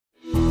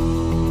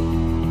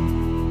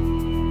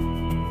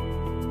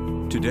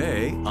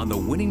Today on The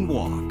Winning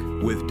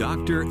Walk with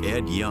Dr.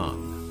 Ed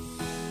Young.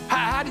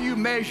 How do you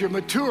measure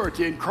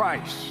maturity in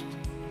Christ?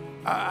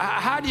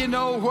 How do you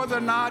know whether or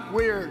not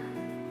we're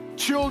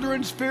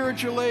children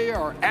spiritually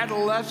or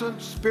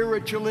adolescents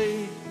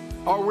spiritually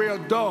or we're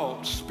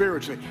adults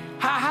spiritually?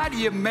 How do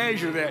you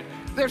measure that?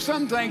 There's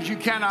some things you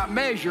cannot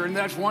measure, and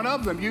that's one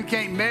of them. You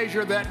can't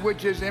measure that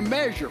which is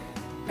immeasurable.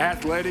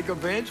 Athletic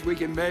events, we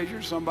can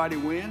measure. Somebody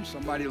wins,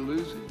 somebody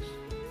loses.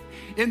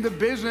 In the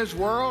business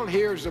world,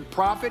 here's a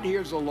profit,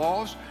 here's a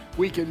loss.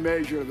 We can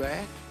measure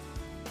that.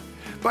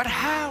 But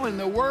how in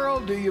the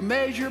world do you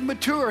measure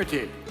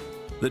maturity?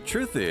 The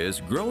truth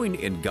is, growing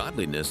in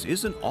godliness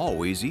isn't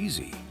always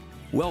easy.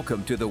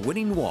 Welcome to The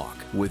Winning Walk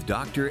with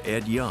Dr.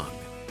 Ed Young.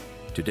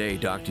 Today,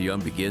 Dr.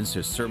 Young begins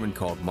his sermon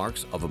called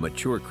Marks of a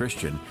Mature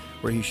Christian,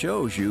 where he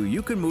shows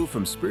you can move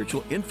from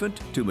spiritual infant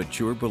to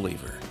mature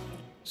believer.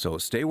 So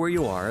stay where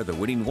you are. The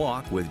Winning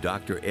Walk with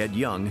Dr. Ed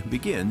Young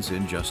begins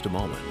in just a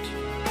moment.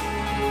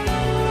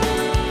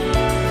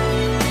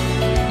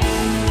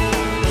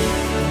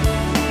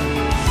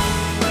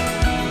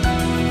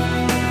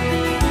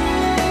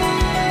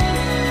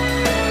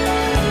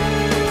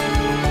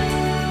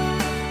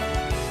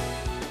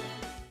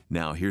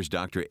 Now, here's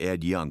Dr.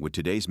 Ed Young with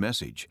today's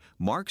message,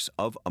 Marks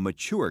of a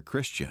Mature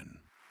Christian.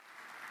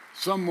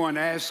 Someone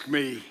asked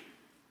me,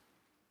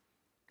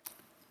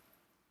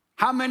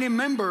 how many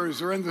members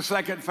are in the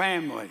second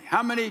family?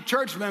 How many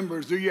church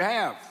members do you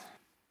have?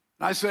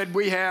 I said,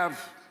 we have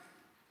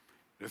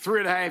the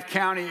 3.5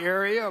 county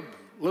area, a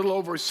little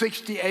over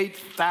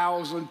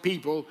 68,000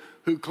 people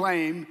who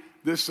claim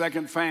this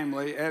second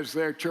family as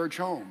their church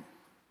home.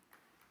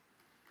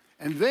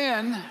 And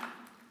then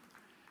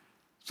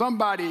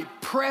somebody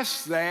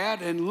pressed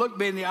that and looked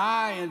me in the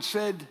eye and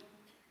said,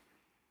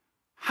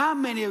 how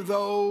many of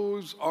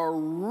those are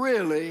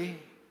really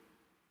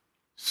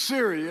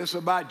serious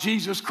about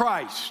Jesus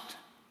Christ?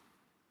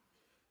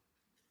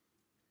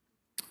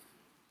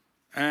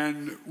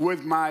 And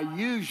with my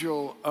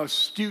usual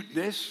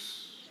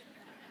astuteness,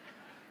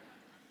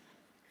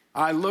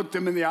 I looked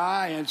him in the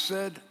eye and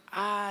said,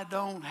 I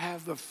don't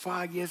have the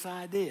foggiest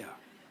idea.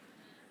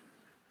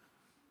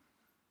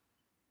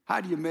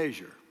 How do you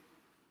measure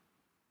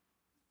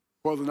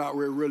whether or not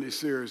we're really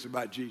serious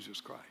about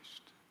Jesus Christ?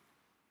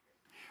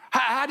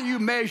 How do you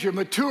measure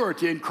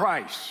maturity in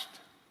Christ?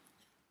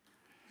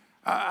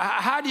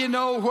 How do you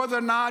know whether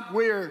or not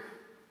we're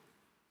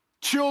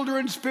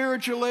children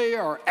spiritually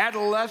or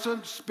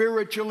adolescents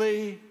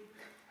spiritually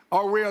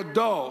or we're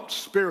adults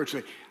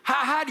spiritually?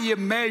 How do you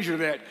measure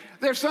that?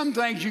 There's some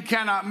things you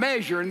cannot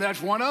measure, and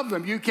that's one of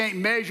them. You can't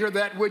measure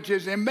that which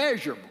is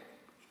immeasurable.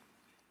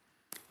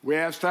 We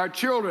asked our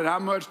children, how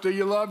much do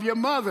you love your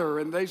mother?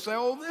 And they say,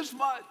 oh, this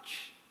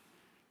much.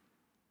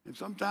 And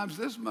sometimes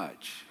this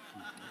much.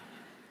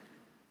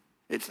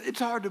 It's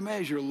hard to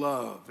measure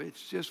love.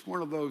 It's just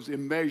one of those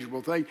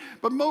immeasurable things.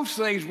 But most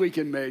things we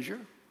can measure.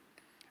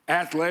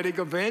 Athletic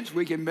events,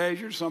 we can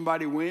measure.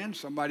 Somebody wins,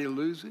 somebody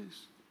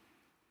loses.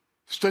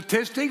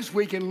 Statistics,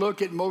 we can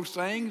look at most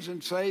things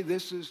and say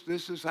this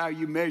is how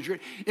you measure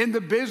it. In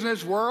the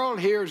business world,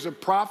 here's a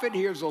profit,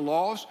 here's a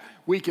loss.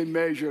 We can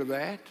measure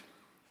that.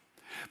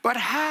 But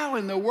how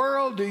in the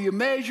world do you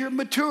measure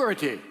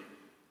maturity?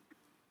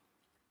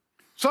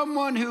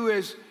 Someone who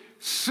is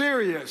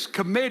serious,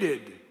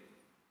 committed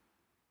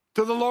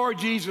to the Lord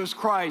Jesus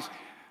Christ.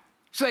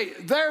 Say,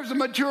 there's a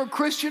mature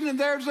Christian and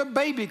there's a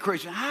baby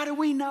Christian. How do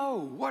we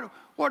know? What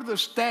are the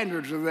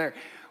standards of there?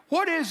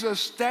 What is the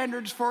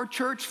standards for a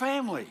church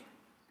family?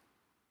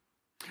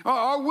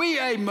 Are we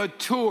a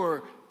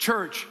mature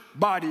church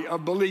body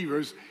of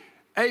believers?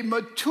 A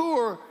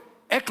mature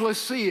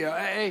ecclesia?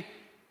 A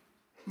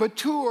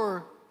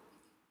mature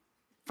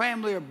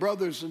family of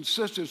brothers and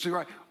sisters?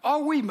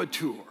 Are we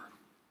mature?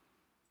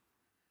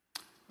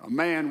 A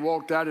man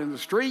walked out in the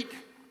street,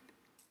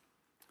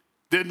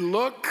 didn't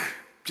look,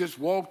 just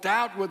walked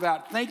out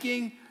without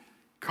thinking.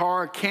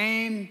 Car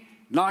came,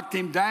 knocked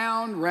him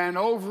down, ran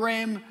over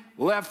him,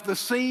 left the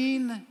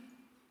scene.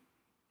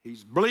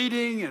 He's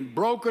bleeding and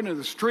broken in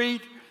the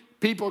street.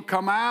 People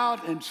come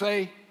out and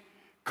say,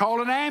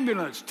 call an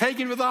ambulance, take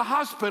him to the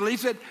hospital. He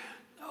said,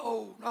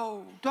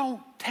 no,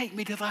 don't take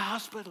me to the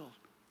hospital.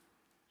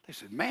 They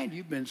said, man,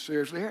 you've been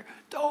seriously hurt.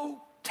 Don't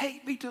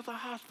take me to the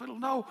hospital.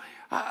 No,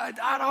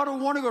 I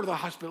don't want to go to the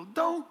hospital.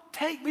 Don't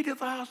take me to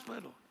the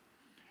hospital.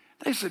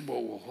 They said,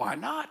 well, why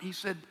not? He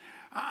said,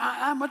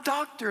 I'm a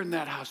doctor in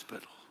that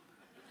hospital.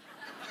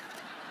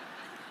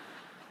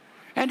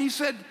 And he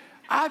said,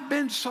 I've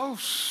been so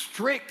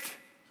strict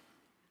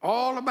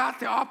all about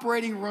the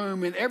operating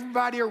room and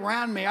everybody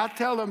around me. I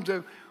tell them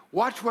to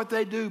watch what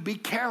they do, be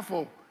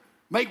careful,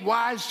 make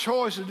wise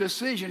choice and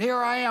decision. Here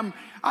I am.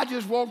 I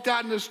just walked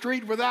out in the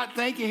street without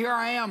thinking. Here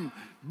I am,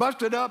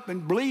 busted up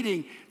and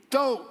bleeding.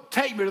 Don't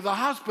take me to the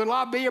hospital.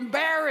 I'll be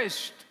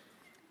embarrassed.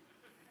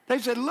 They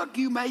said, look,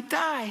 you may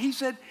die. He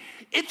said,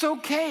 it's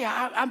okay.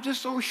 I'm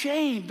just so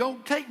ashamed.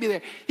 Don't take me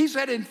there. He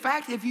said, in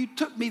fact, if you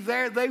took me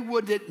there, they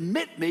would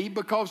admit me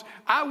because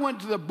I went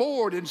to the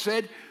board and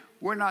said,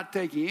 we're not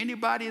taking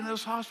anybody in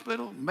this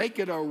hospital. Make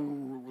it a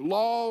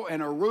law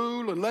and a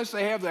rule unless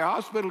they have their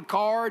hospital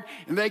card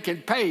and they can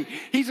pay.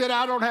 He said,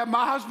 I don't have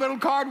my hospital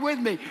card with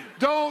me.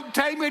 Don't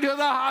take me to the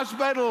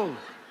hospital.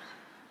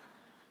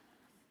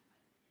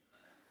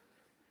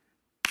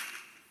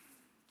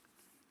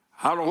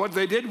 I don't know what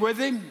they did with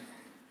him.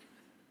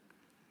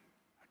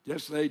 I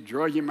guess they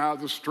drug him out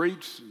of the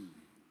streets and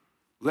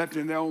left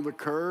him there on the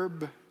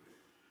curb.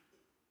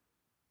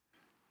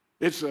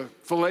 It's a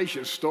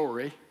fallacious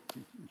story.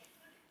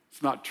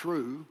 It's not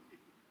true.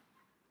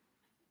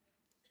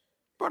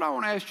 But I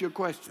want to ask you a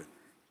question.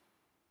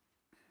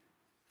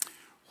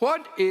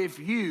 What if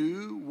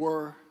you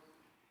were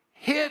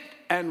hit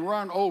and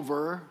run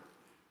over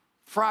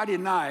Friday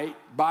night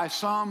by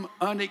some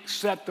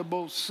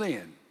unacceptable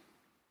sin?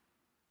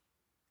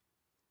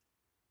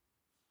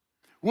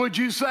 Would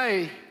you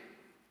say,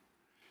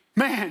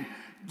 man,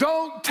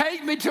 don't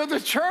take me to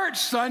the church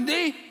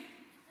Sunday?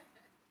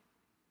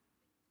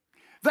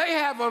 They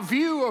have a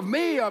view of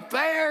me up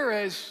there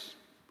as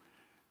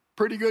a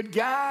pretty good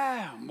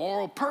guy, a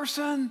moral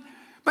person.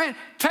 Man,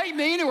 take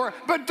me anywhere,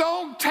 but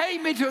don't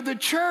take me to the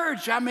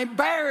church. I'm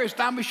embarrassed.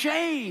 I'm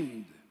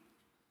ashamed.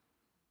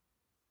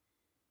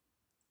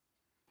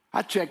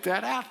 I checked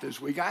that out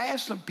this week. I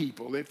asked some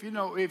people if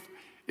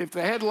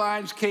the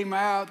headlines came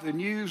out, the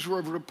news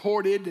were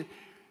reported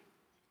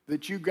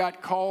that you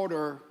got caught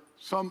or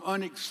some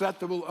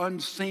unacceptable,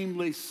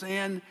 unseemly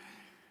sin,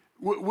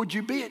 would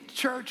you be at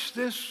church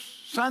this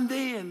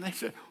Sunday? And they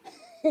said,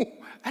 oh,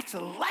 that's the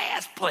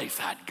last place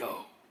I'd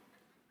go.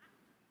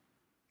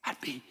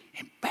 I'd be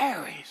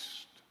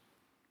embarrassed.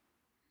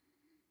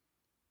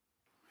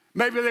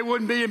 Maybe they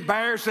wouldn't be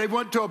embarrassed if they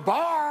went to a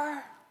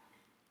bar.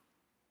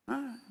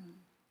 A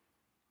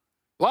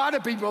lot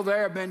of people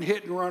there have been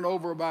hit and run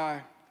over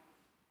by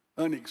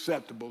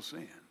unacceptable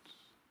sins.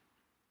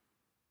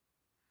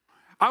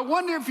 I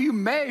wonder if you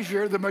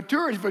measure the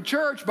maturity of a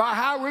church by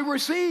how we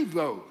receive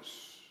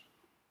those.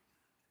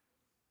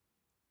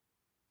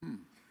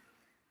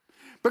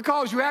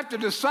 Because you have to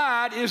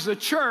decide, is the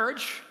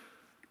church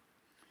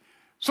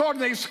sort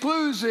of an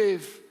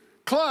exclusive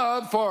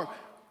club for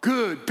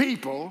good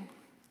people,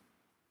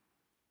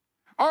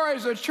 or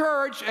is the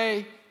church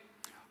a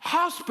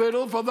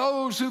hospital for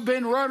those who've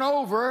been run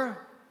over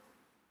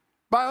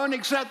by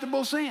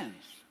unacceptable sins?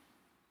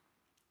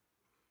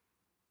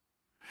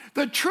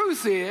 The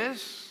truth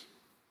is,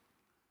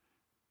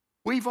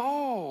 we've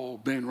all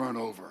been run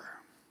over.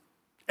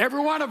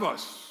 Every one of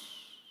us.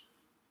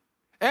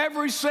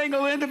 Every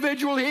single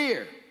individual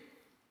here.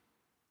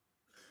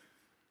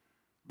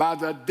 By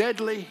the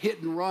deadly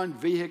hit and run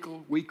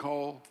vehicle we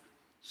call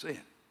sin.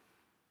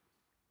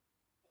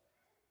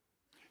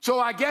 So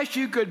I guess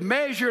you could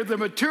measure the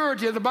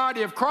maturity of the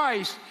body of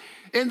Christ.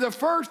 In the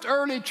first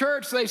early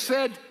church, they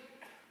said,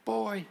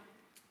 boy,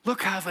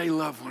 look how they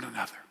love one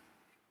another.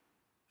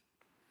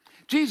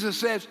 Jesus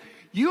says,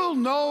 you'll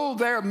know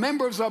they're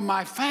members of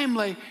my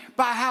family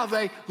by how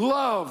they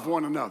love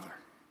one another.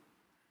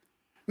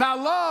 Now,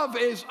 love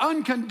is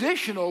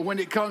unconditional when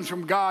it comes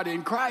from God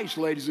in Christ,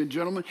 ladies and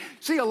gentlemen.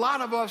 See, a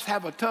lot of us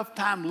have a tough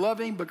time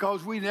loving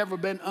because we've never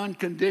been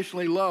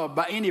unconditionally loved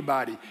by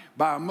anybody.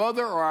 By a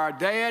mother or our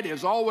dad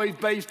is always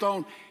based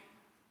on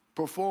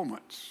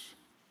performance.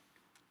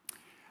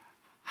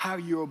 How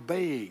you're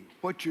obeying,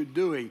 what you're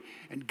doing.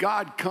 And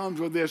God comes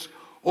with this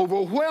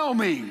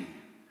overwhelming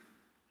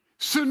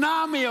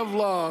tsunami of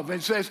love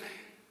and says,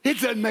 it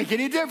doesn't make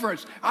any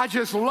difference. I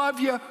just love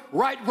you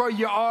right where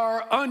you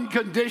are,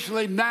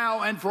 unconditionally,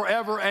 now and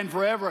forever and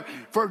forever.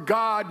 For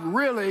God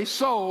really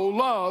so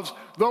loves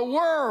the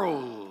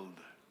world.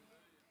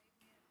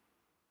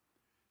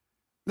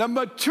 The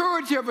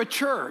maturity of a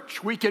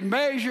church we can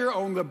measure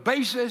on the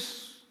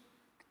basis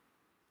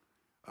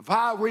of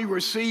how we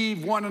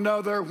receive one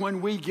another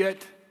when we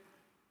get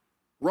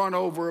run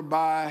over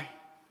by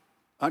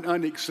an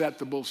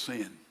unacceptable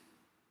sin.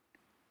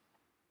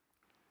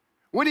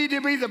 Would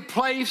it be the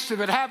place, if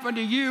it happened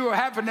to you or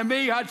happened to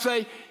me, I'd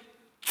say,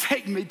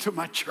 take me to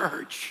my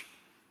church.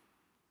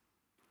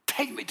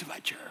 Take me to my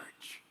church.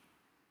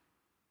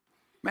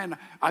 Man,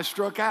 I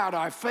struck out,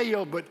 I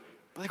failed, but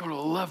they're going to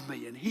love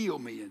me and heal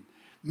me and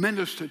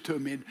minister to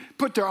me and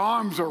put their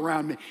arms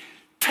around me.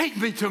 Take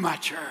me to my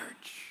church.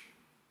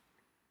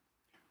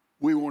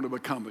 We want to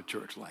become a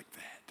church like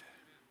that.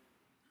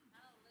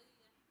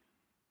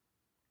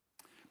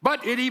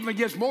 But it even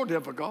gets more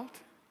difficult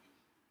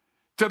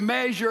to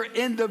measure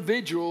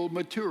individual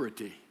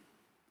maturity.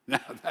 Now,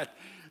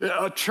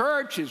 a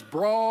church is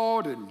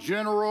broad and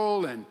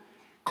general and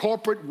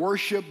corporate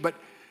worship, but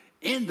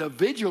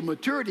individual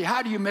maturity,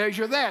 how do you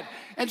measure that?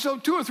 And so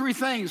 2 or 3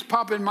 things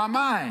pop in my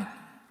mind.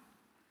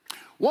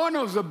 One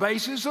is the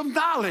basis of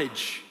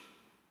knowledge,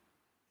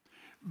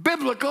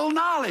 biblical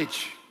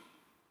knowledge.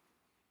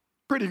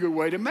 Pretty good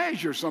way to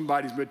measure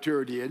somebody's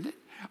maturity, isn't it?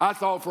 I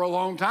thought for a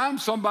long time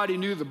somebody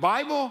knew the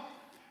Bible,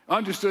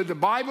 understood the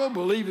Bible,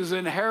 believed it's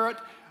inerrant,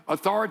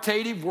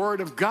 authoritative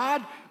word of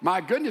God.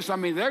 My goodness, I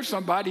mean, there's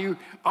somebody who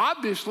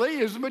obviously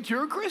is a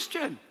mature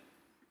Christian.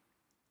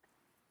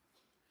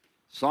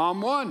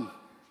 Psalm 1.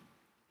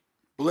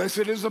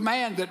 Blessed is the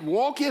man that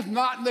walketh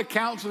not in the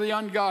counsel of the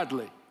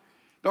ungodly,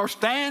 nor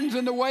stands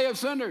in the way of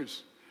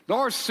sinners,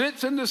 nor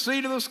sits in the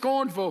seat of the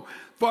scornful.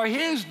 For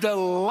his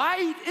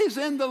delight is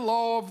in the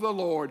law of the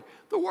Lord,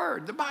 the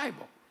Word, the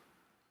Bible.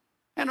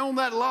 And on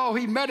that law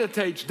he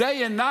meditates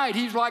day and night.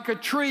 He's like a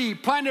tree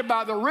planted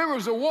by the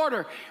rivers of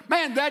water.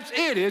 Man, that's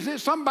it, isn't it?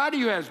 Somebody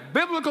who has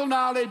biblical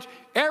knowledge,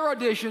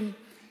 erudition,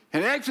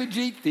 and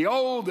exegete the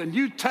Old and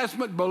New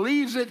Testament,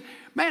 believes it.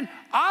 Man,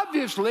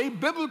 obviously,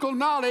 biblical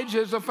knowledge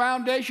is the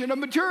foundation of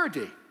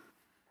maturity.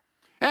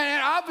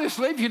 And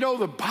obviously, if you know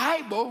the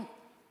Bible,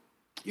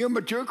 you're a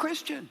mature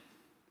Christian.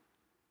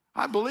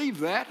 I believed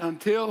that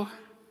until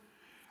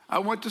I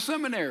went to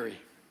seminary.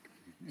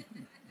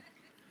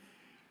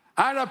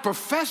 I had a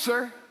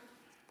professor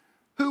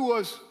who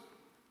was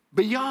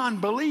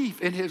beyond belief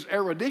in his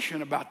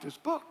erudition about this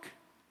book.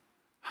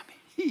 I mean,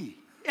 he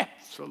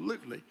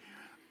absolutely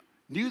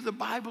knew the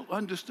Bible,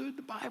 understood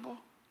the Bible.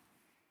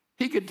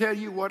 He could tell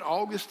you what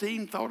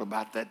Augustine thought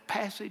about that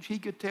passage. He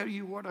could tell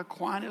you what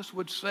Aquinas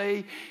would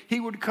say.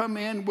 He would come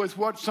in with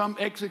what some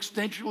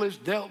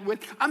existentialist dealt with.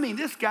 I mean,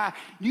 this guy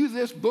knew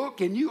this book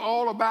and knew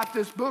all about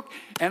this book,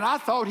 and I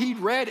thought he'd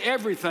read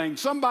everything.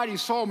 Somebody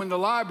saw him in the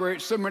library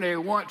at seminary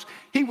once.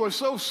 He was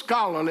so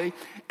scholarly,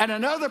 and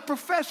another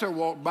professor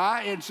walked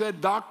by and said,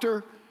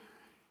 "Doctor,"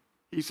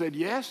 he said,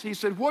 "Yes." He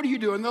said, "What do you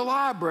do in the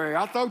library?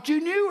 I thought you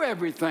knew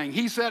everything."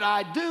 He said,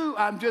 "I do.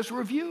 I'm just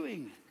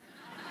reviewing."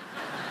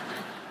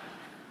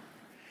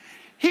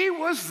 He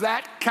was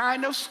that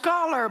kind of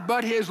scholar,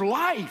 but his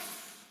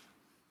life,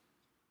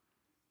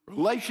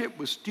 relationship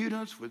with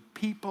students, with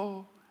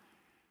people,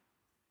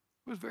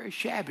 was very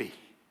shabby.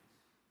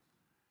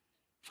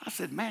 So I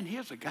said, man,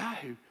 here's a guy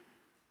who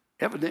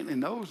evidently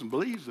knows and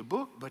believes the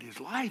book, but his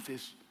life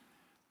is,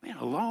 man,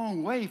 a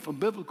long way from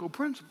biblical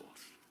principles.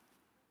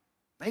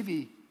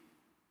 Maybe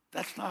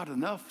that's not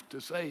enough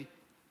to say,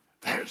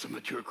 there's a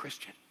mature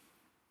Christian.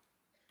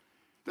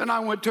 Then I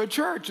went to a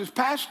church as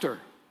pastor.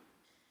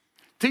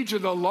 Teacher,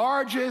 the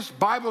largest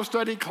Bible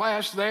study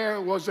class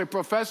there was a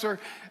professor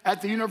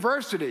at the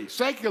university,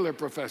 secular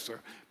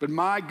professor. But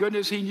my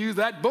goodness, he knew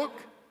that book.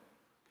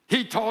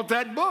 He taught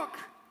that book.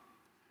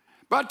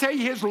 But I tell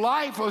you, his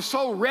life was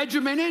so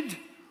regimented.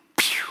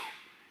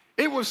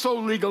 It was so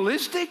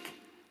legalistic,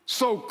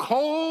 so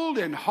cold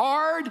and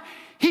hard.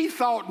 He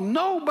thought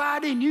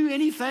nobody knew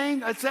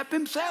anything except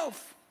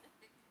himself.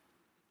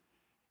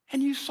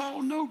 And you saw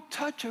no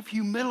touch of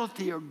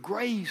humility or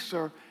grace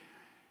or,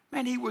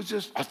 man, he was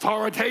just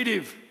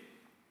authoritative.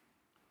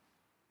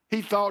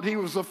 He thought he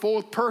was the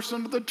fourth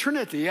person of the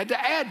Trinity. He had to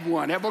add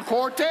one, have a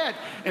quartet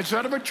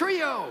instead of a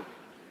trio.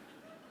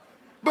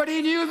 But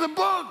he knew the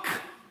book.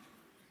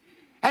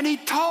 And he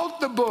taught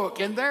the book.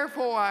 And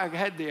therefore, I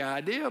had the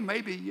idea,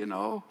 maybe,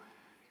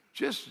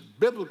 just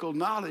biblical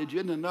knowledge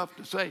isn't enough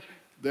to say,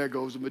 there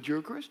goes a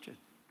mature Christian.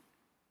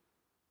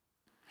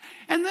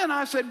 And then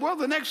I said, well,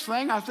 the next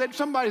thing, I said,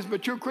 somebody's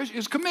mature Christian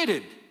is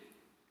committed.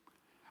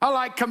 I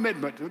like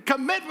commitment.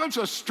 Commitment's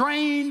a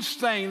strange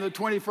thing in the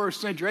 21st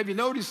century. Have you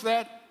noticed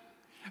that?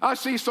 I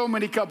see so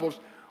many couples,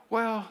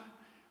 well,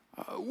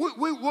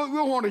 we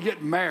want to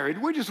get married.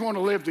 We just want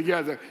to live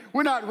together.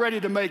 We're not ready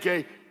to make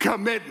a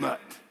commitment.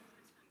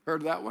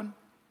 Heard that one?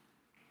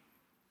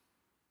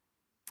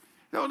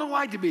 No, I don't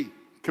like to be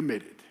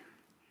committed.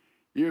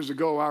 Years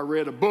ago, I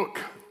read a book,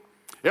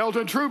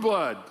 Elton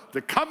Trueblood,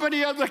 The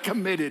Company of the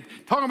Committed,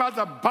 talking about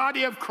the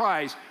body of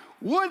Christ.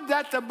 Would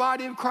that the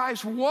body of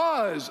Christ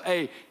was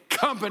a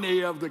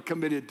company of the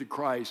committed to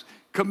Christ,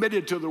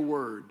 committed to the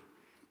Word.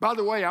 By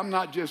the way, I'm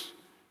not just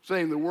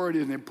saying the Word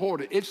isn't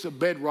important. It's the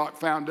bedrock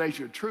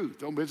foundation of truth.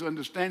 Don't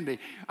misunderstand me.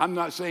 I'm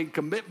not saying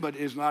commitment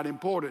is not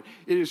important.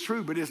 It is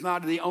true, but it's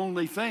not the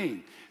only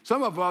thing.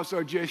 Some of us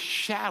are just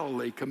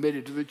shallowly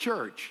committed to the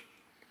church.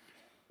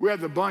 We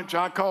have the bunch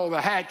I call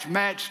the Hatch,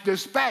 Match,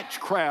 Dispatch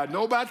crowd.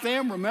 Know about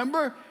them,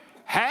 remember?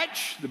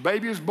 Hatch, the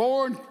baby is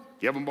born,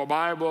 give them a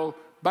Bible,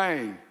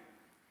 bang.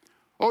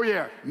 Oh,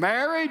 yeah,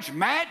 marriage,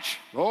 match,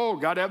 oh,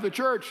 got to have the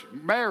church,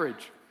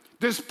 marriage.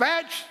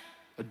 Dispatch,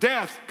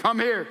 death, come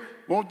here,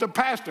 want the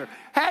pastor.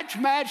 Hatch,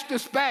 match,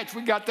 dispatch,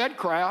 we got that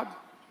crowd.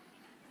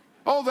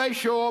 Oh, they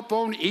show up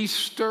on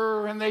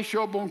Easter and they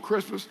show up on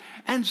Christmas,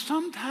 and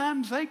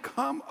sometimes they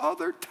come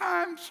other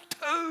times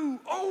too.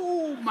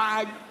 Oh,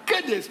 my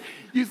goodness.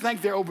 You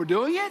think they're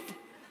overdoing it?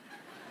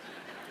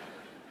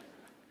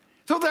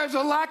 So there's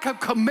a lack of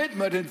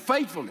commitment and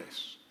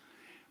faithfulness.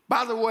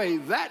 By the way,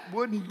 that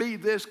wouldn't be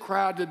this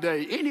crowd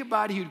today.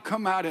 Anybody who'd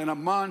come out in a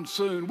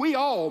monsoon, we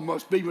all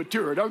must be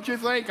mature, don't you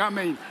think? I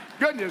mean,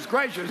 goodness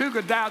gracious, who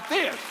could doubt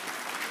this?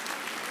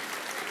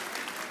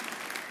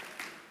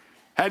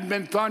 Hadn't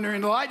been thunder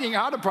and lightning,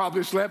 I'd have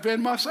probably slept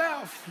in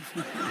myself.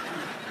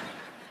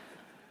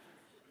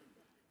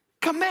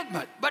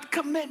 Commitment, but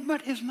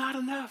commitment is not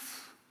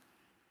enough.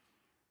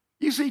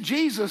 You see,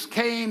 Jesus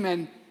came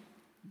and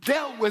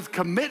dealt with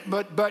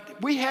commitment,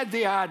 but we had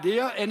the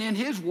idea, and in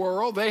his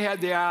world, they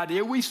had the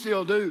idea, we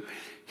still do.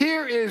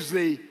 Here is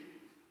the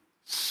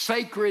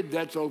sacred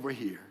that's over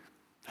here.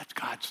 That's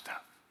God's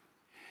stuff.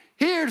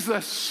 Here's the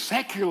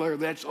secular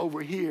that's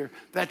over here.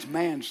 That's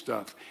man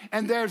stuff.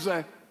 And there's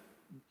a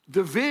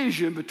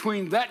division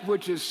between that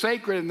which is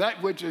sacred and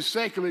that which is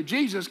secular.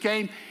 Jesus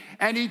came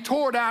and he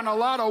tore down a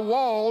lot of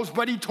walls,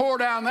 but he tore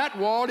down that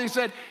wall. He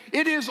said,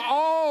 it is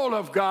all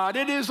of God.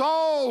 It is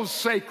all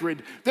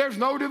sacred. There's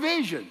no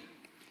division.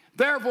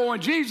 Therefore,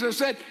 when Jesus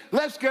said,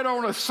 let's get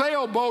on a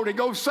sailboat and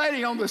go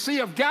sailing on the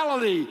Sea of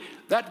Galilee,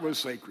 that was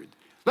sacred.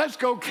 Let's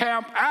go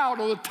camp out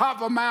on the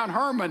top of Mount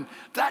Hermon.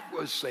 That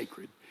was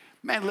sacred.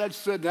 Man, let's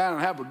sit down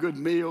and have a good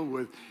meal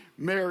with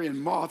Mary and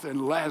Martha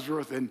and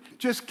Lazarus and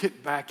just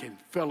get back in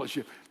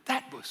fellowship.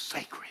 That was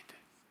sacred.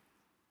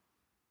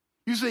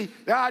 You see,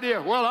 the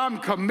idea, well, I'm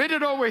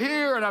committed over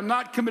here and I'm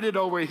not committed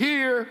over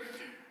here,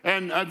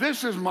 and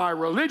this is my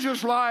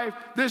religious life,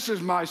 this is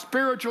my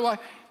spiritual life.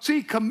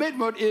 See,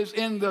 commitment is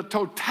in the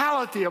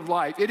totality of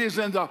life. It is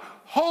in the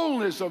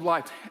wholeness of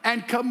life.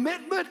 And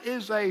commitment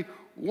is a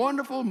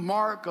wonderful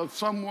mark of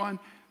someone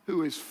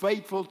who is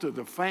faithful to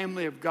the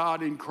family of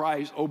God in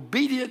Christ,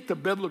 obedient to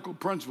biblical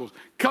principles.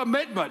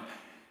 Commitment.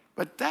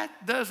 But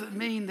that doesn't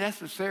mean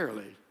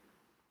necessarily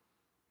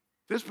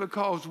just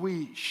because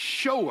we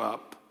show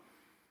up,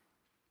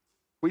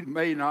 we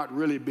may not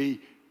really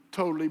be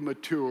totally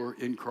mature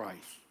in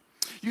Christ.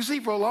 You see,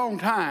 for a long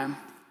time,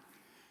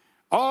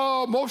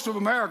 most of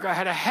America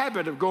had a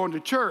habit of going to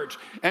church,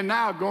 and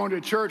now going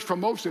to church for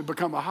most has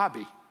become a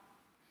hobby.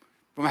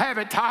 From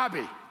habit to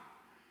hobby.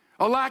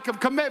 A lack of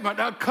commitment.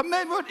 Now,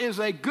 commitment is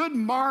a good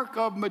mark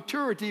of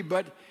maturity,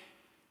 but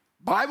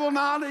Bible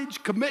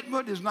knowledge,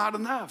 commitment is not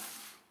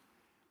enough.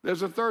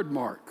 There's a third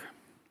mark.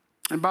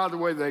 And by the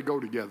way, they go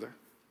together.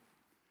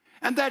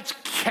 And that's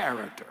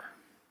character.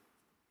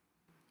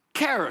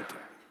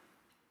 Character.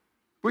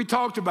 We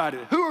talked about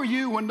it. Who are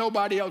you when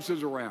nobody else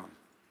is around?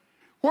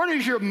 Where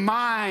does your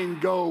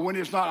mind go when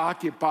it's not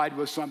occupied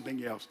with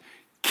something else?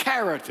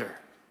 Character.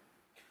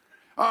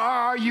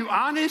 Are you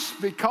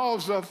honest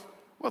because of,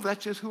 well,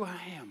 that's just who I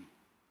am?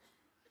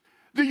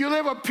 Do you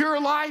live a pure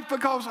life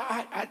because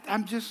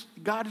I'm just,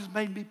 God has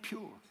made me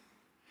pure?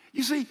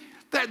 You see,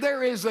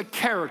 there is a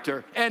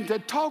character. And to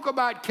talk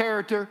about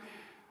character,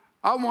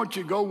 I want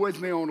you to go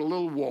with me on a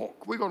little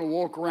walk. We're going to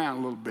walk around a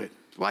little bit.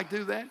 Would you like to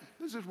do that?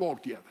 Let's just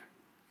walk together.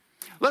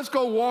 Let's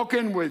go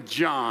walking with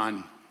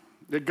John.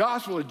 The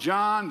Gospel of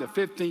John, the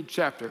 15th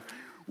chapter.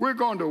 We're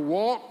going to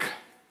walk.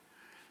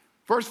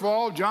 First of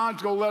all,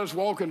 John's going to let us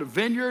walk in the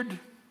vineyard.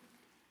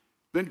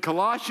 Then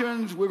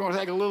Colossians, we're going to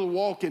take a little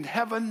walk in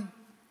heaven.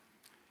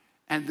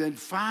 And then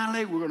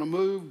finally, we're going to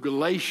move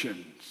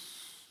Galatians.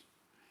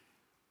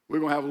 We're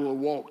going to have a little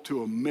walk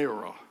to a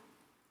mirror.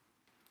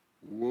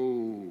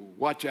 Whoa,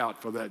 watch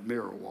out for that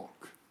mirror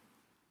walk.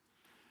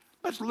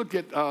 Let's look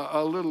at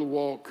a little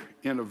walk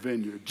in a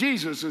vineyard.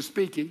 Jesus is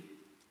speaking.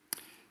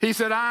 He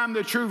said, I am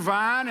the true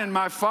vine, and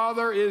my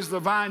Father is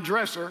the vine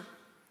dresser.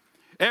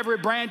 Every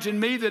branch in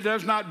me that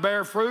does not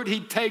bear fruit,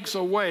 he takes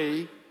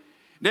away.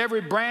 And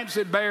every branch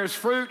that bears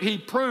fruit, he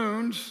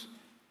prunes,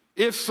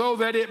 if so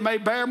that it may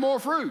bear more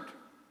fruit.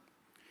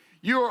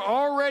 You are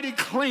already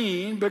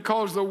clean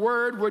because the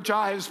word which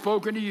I have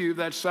spoken to you,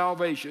 that's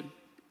salvation.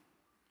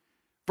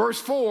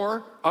 Verse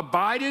 4,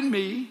 abide in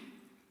me,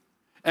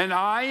 and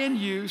I in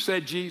you,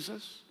 said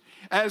Jesus.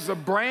 As the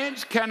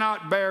branch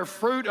cannot bear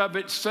fruit of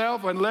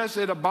itself unless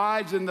it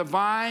abides in the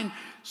vine,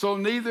 so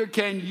neither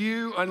can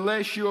you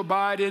unless you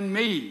abide in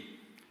me.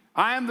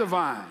 I am the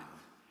vine,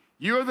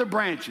 you are the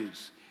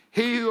branches.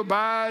 He who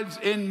abides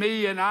in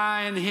me and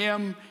I in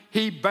him,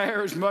 he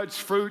bears much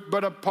fruit,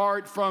 but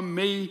apart from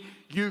me,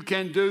 you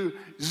can do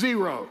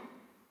zero.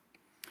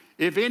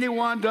 If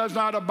anyone does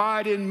not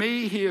abide in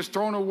me, he is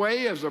thrown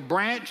away as a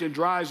branch and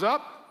dries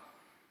up.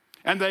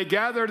 And they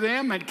gather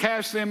them and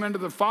cast them into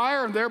the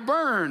fire, and they're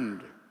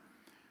burned.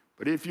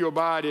 But if you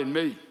abide in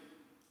me,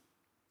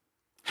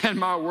 and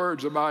my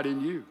words abide in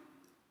you,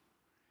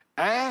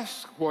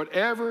 ask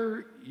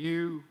whatever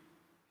you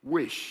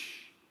wish.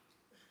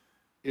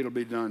 It'll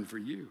be done for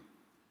you.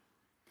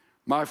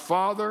 My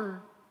Father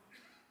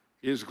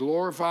is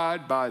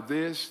glorified by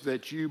this,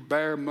 that you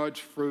bear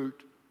much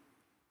fruit,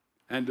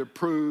 and to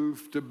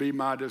prove to be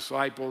my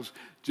disciples.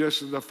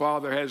 Just as the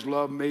Father has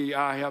loved me,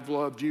 I have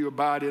loved you.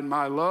 Abide in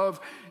my love.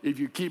 If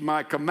you keep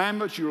my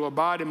commandments, you will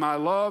abide in my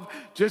love.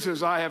 Just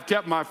as I have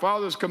kept my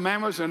Father's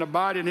commandments and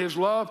abide in his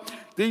love.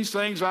 These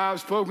things I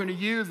have spoken to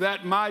you,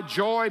 that my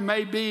joy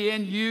may be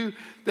in you,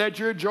 that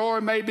your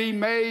joy may be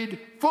made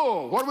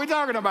full. What are we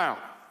talking about?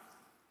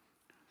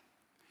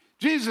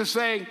 Jesus is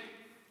saying,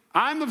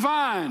 I'm the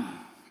vine.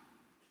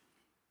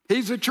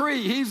 He's a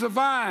tree. He's a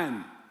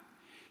vine.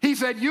 He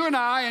said, you and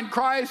I in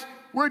Christ,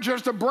 we're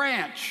just a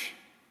branch.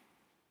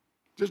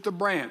 Just a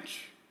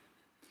branch.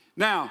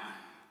 Now,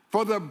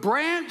 for the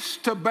branch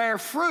to bear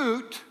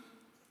fruit,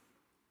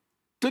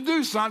 to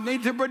do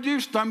something, to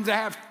produce something, to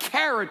have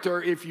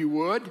character, if you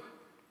would,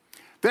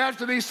 there has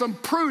to be some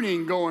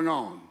pruning going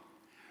on.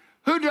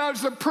 Who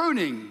does the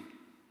pruning?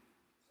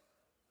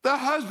 The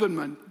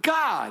husbandman,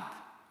 God.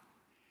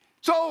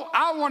 So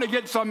I want to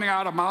get something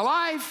out of my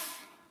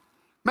life.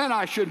 Man,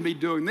 I shouldn't be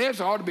doing this.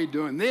 I ought to be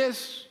doing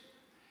this.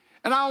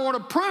 And I want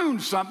to prune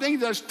something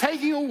that's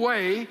taking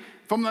away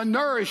from the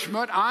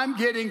nourishment I'm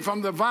getting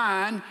from the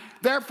vine.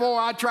 Therefore,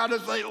 I try to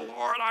say,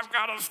 Lord, I've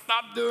got to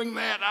stop doing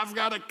that. I've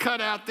got to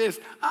cut out this.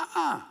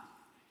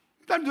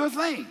 Don't do a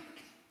thing.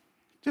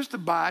 Just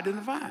abide in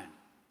the vine.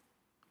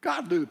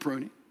 God do the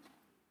pruning.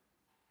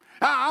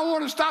 I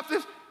want to stop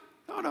this.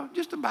 No,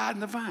 just abide in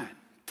the vine.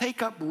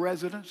 Take up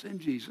residence in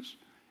Jesus.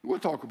 We'll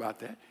talk about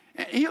that.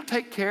 And he'll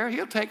take care.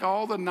 He'll take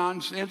all the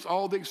nonsense,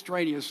 all the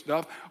extraneous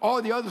stuff,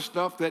 all the other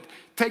stuff that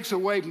takes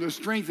away from the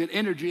strength and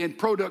energy and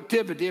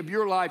productivity of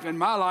your life and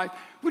my life.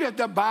 We'd have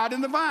to abide in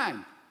the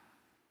vine.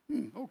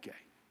 Okay.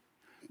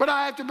 But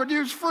I have to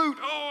produce fruit.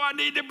 Oh, I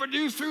need to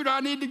produce fruit. I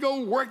need to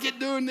go work at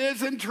doing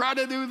this and try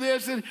to do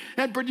this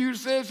and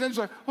produce this. And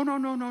so, oh,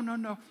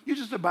 no. You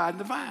just abide in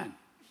the vine.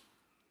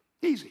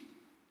 Easy.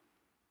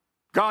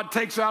 God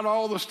takes out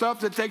all the stuff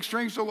that takes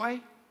strength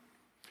away.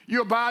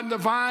 You abide in the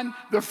vine,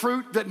 the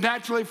fruit that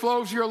naturally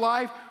flows for your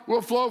life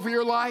will flow for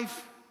your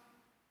life.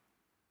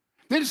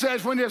 Then it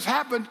says when this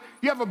happens,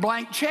 you have a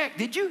blank check.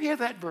 Did you hear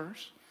that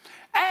verse?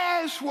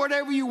 Ask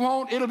whatever you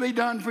want, it'll be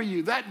done for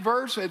you. That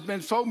verse has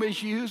been so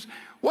misused.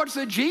 What's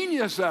the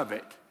genius of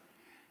it?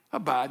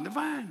 Abide in the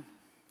vine.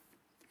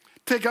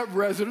 Take up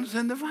residence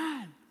in the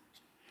vine.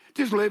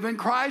 Just live in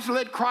Christ and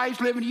let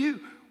Christ live in you.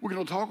 We're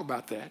going to talk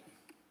about that.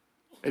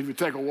 As we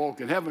take a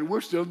walk in heaven,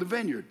 we're still in the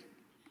vineyard.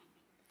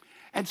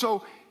 And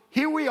so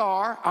here we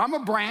are. I'm a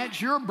branch.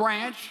 You're a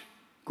branch.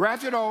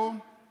 Grafted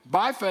on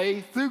by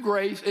faith through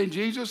grace in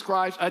Jesus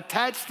Christ,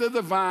 attached to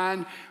the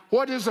vine.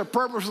 What is the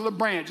purpose of the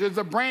branch? Is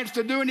the branch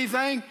to do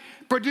anything?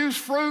 Produce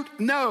fruit?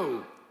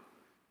 No.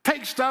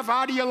 Take stuff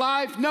out of your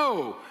life?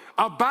 No.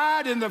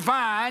 Abide in the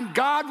vine.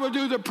 God will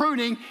do the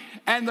pruning,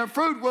 and the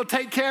fruit will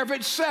take care of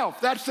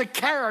itself. That's the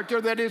character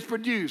that is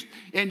produced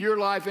in your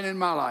life and in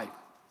my life.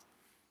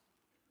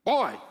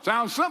 Boy,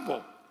 sounds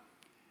simple.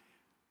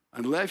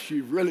 Unless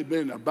you've really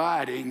been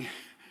abiding,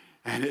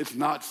 and it's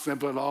not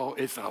simple at all.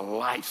 It's a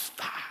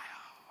lifestyle.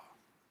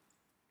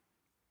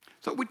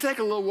 So we take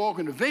a little walk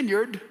in the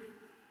vineyard,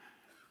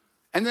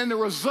 and then the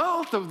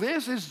result of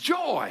this is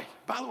joy.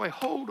 By the way,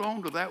 hold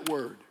on to that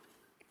word.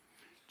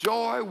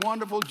 Joy,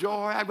 wonderful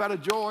joy. I've got a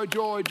joy.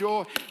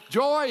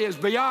 Joy is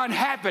beyond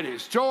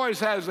happiness. Joy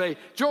has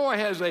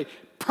a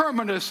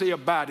permanency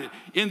about it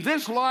in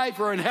this life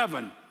or in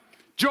heaven.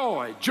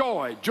 Joy.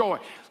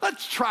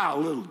 Let's try a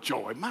little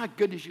joy. My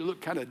goodness, you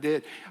look kind of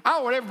dead.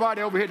 I want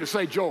everybody over here to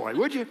say joy,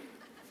 would you?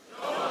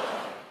 Joy.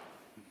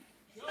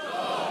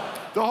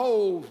 The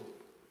whole.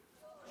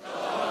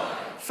 Joy.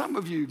 Some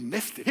of you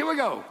missed it. Here we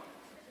go.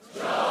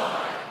 Joy.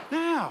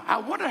 Now, I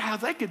wonder how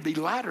they could be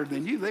lighter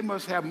than you. They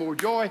must have more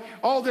joy.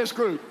 All this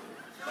group.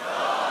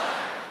 Joy.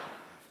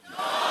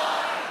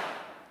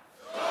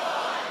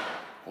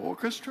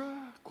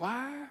 Orchestra,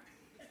 choir.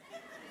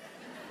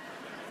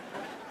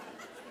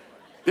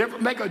 You ever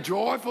make a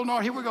joyful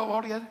noise? Here we go,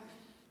 all together.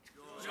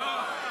 Joy.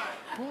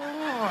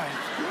 Boy,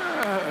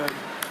 good.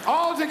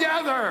 All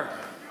together.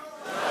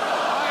 Joy.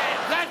 All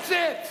right, that's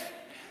it.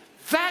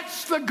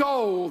 That's the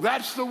goal.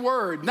 That's the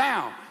word.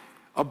 Now,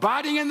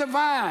 abiding in the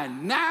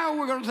vine. Now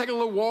we're going to take a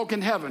little walk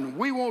in heaven.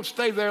 We won't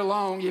stay there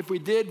long. If we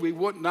did, we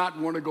would not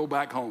want to go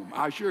back home.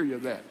 I assure you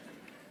of that.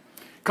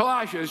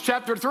 Colossians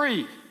chapter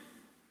 3.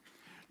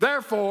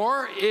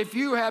 Therefore, if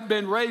you have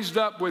been raised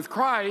up with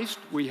Christ,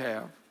 we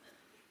have,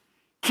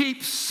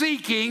 keep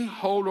seeking,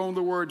 hold on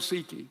the word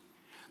seeking,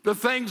 the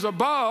things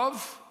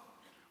above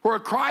where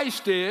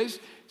Christ is,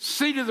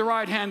 seated at the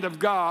right hand of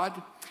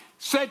God.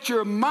 Set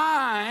your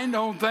mind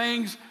on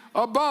things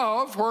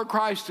above where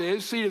Christ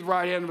is, seated at the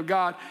right hand of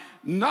God,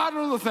 not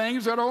on the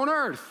things that are on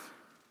earth.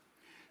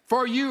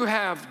 For you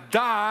have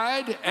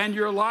died, and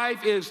your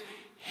life is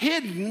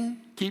hidden,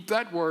 keep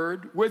that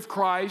word, with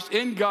Christ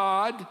in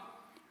God.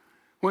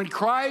 When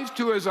Christ,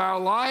 who is our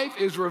life,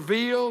 is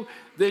revealed,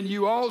 then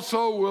you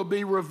also will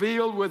be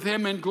revealed with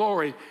him in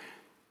glory.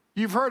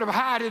 You've heard of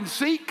hide and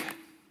seek?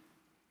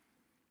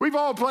 We've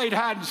all played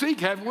hide and seek,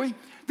 haven't we?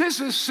 This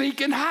is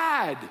seek and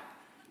hide.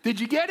 Did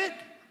you get it?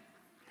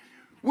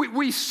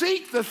 We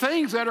seek the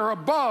things that are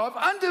above,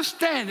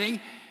 understanding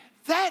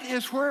that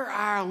is where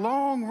our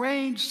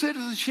long-range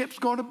citizenship's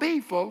going to be,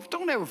 folks.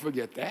 Don't ever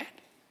forget that.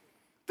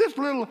 This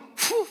little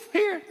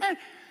here, man,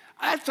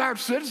 that's our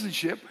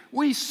citizenship.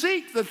 We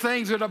seek the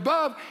things that are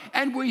above,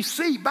 and we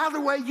see. By the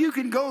way, you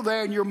can go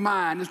there in your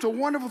mind. It's a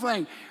wonderful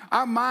thing.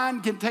 Our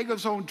mind can take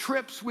us on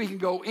trips. We can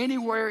go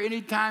anywhere,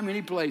 anytime,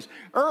 any place.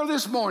 Early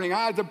this morning,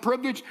 I had the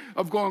privilege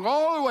of going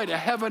all the way to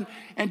heaven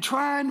and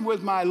trying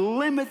with my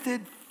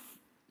limited,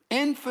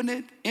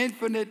 infinite,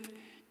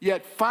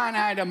 yet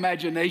finite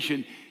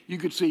imagination. You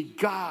could see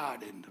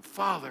God and the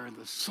Father and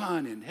the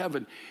Son in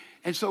heaven.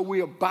 And so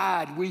we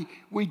abide.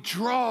 We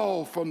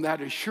draw from that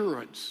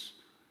assurance.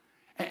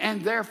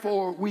 And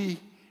therefore, we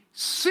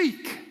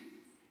seek.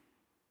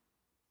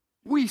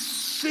 We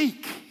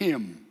seek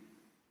him.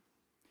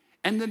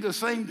 And then at the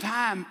same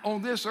time,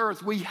 on this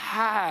earth, we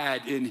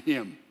hide in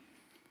him.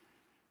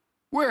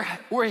 We're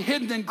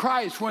hidden in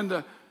Christ. When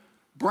the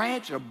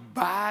branch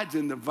abides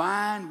in the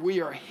vine,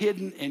 we are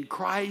hidden in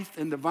Christ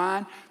in the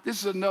vine. This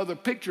is another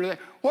picture of that.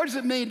 What does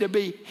it mean to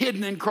be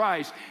hidden in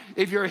Christ?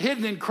 If you're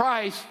hidden in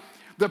Christ,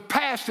 the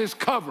past is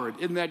covered.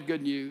 Isn't that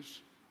good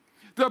news?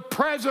 The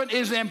present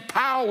is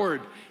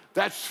empowered.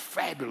 That's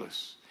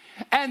fabulous.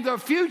 And the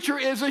future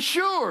is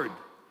assured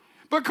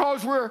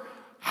because we're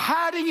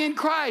hiding in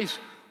Christ.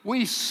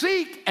 We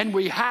seek and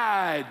we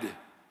hide.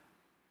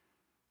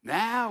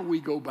 Now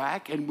we go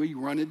back and we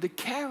run into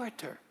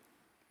character.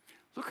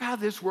 Look how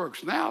this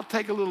works. Now I'll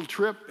take a little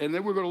trip, and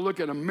then we're going to look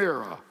at a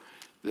mirror.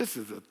 This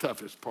is the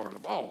toughest part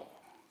of all.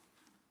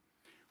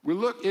 We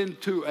look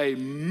into a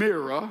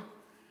mirror,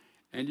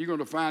 and you're going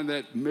to find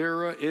that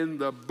mirror in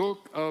the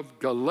book of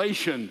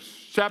Galatians,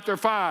 chapter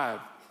 5,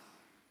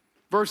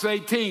 verse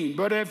 18.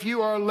 But if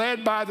you are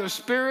led by the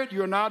Spirit,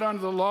 you're not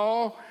under the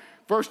law.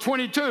 Verse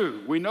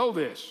 22, we know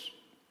this.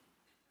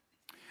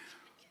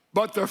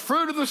 But the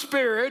fruit of the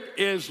Spirit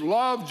is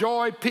love,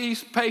 joy,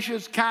 peace,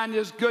 patience,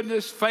 kindness,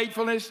 goodness,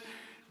 faithfulness,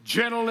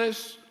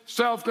 gentleness,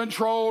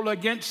 self-control.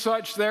 Against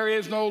such there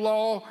is no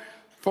law.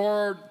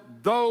 For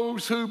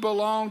those who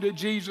belong to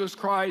Jesus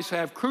Christ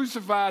have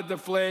crucified the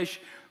flesh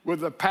with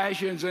the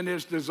passions and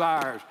its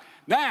desires.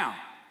 Now,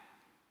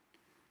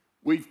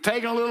 we've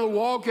taken a little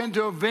walk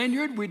into a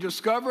vineyard. We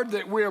discovered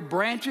that we are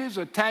branches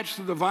attached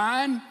to the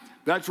vine.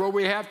 That's what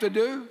we have to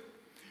do.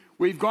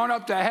 We've gone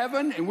up to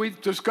heaven, and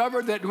we've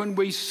discovered that when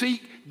we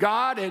seek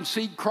God and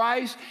seek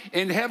Christ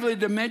in heavenly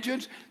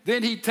dimensions,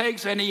 then he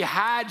takes and he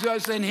hides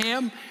us in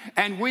him,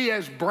 and we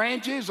as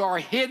branches are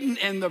hidden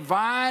in the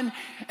vine,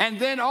 and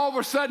then all of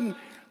a sudden,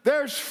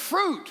 there's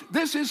fruit.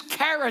 This is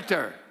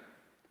character.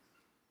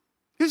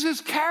 This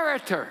is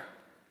character.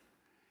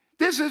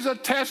 This is a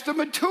test of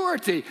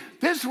maturity.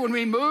 This is when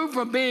we move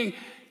from being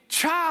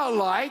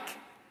childlike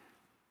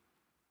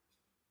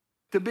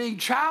to being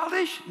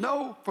childish?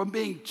 No, from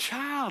being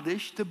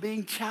childish to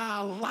being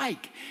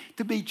childlike.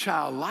 To be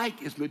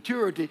childlike is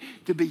maturity.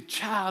 To be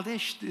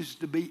childish is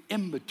to be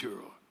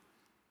immature.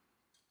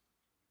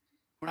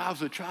 When I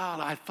was a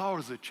child, I thought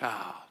as a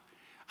child.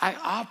 I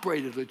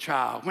operated as a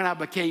child. When I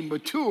became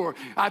mature,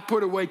 I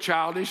put away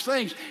childish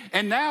things.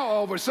 And now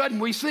all of a sudden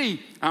we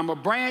see I'm a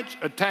branch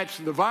attached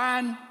to the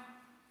vine.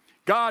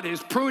 God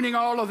is pruning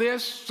all of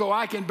this so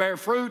I can bear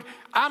fruit.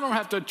 I don't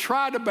have to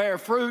try to bear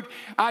fruit.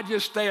 I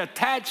just stay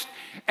attached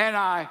and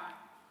I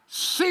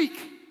seek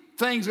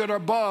things that are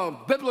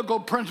above, biblical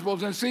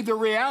principles, and see the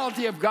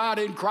reality of God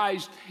in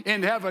Christ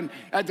in heaven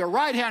at the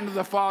right hand of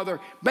the Father,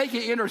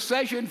 making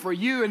intercession for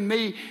you and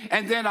me,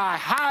 and then I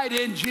hide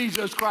in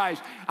Jesus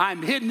Christ.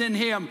 I'm hidden in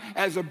him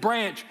as a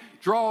branch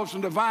draws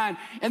from the vine,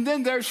 and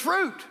then there's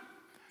fruit.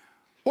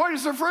 What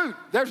is the fruit?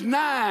 There's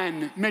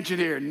 9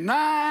 mentioned here.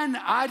 9,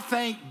 I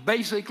think,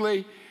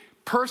 basically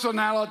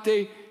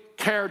personality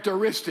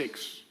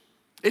characteristics.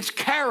 It's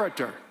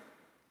character.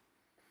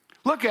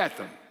 Look at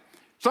them.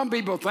 Some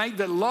people think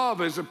that love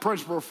is the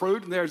principal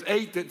fruit, and there's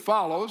 8 that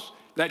follows.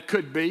 That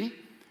could be.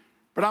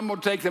 But I'm going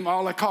to take them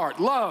a la carte.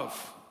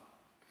 Love.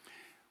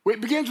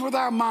 It begins with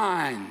our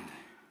mind.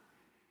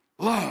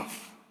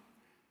 Love.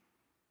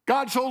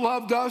 God so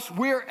loved us,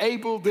 we're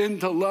able then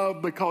to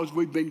love because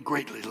we've been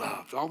greatly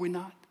loved, are we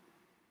not?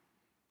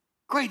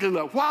 Greatly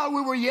loved. While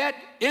we were yet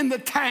in the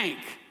tank,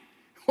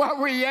 while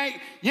we were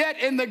yet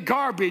in the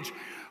garbage,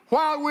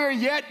 while we we're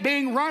yet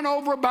being run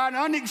over by an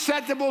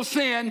unacceptable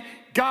sin,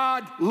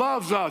 God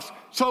loves us.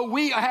 So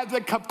we have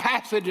the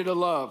capacity to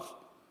love.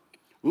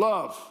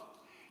 Love.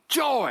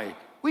 Joy.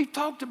 We've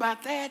talked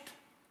about that.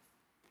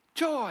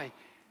 Joy.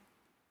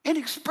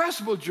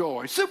 Inexpressible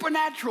joy.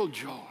 Supernatural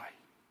joy.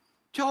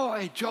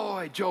 Joy,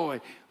 joy, joy,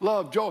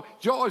 love, joy.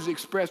 Joy is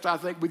expressed, I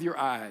think, with your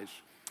eyes.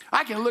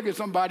 I can look at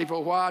somebody for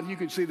a while, and you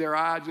can see their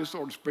eyes just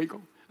sort of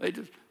sprinkle. They're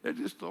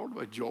just sort of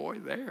a joy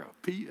there, a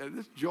peace,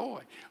 this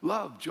joy,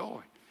 love,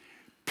 joy.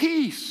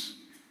 Peace.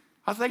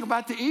 I think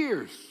about the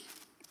ears.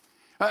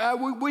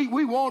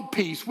 We want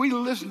peace. We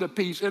listen to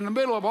peace. In the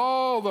middle of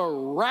all the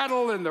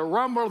rattle and the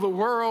rumble of the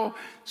world,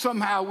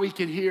 somehow we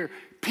can hear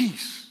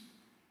peace.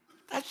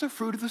 That's the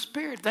fruit of the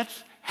Spirit.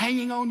 That's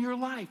hanging on your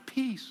life,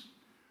 peace.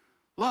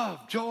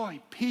 Love, joy,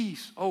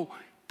 peace. Oh,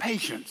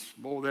 patience.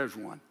 Boy, there's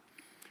one.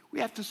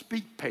 We have to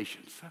speak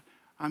patience.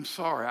 I'm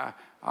sorry,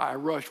 I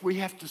rush. We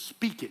have to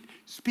speak it.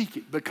 Speak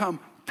it. Become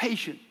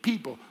patient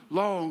people,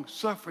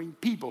 long-suffering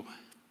people.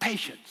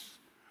 Patience.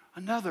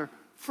 Another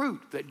fruit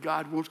that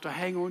God wants to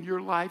hang on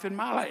your life and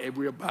my life.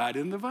 We abide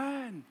in the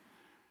vine.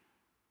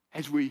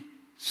 As we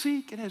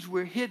seek and as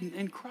we're hidden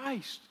in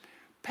Christ.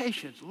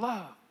 Patience,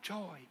 love,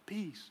 joy,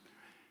 peace.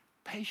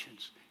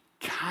 Patience,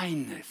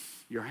 kindness.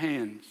 Your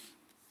hands.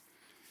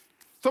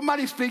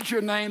 Somebody speaks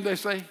your name, they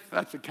say,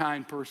 that's a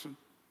kind person.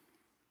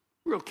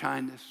 Real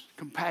kindness,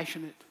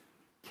 compassionate,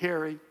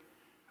 caring,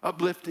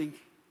 uplifting,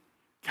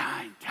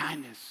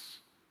 kindness,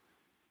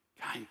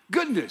 kind.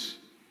 Goodness.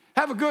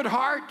 Have a good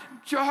heart.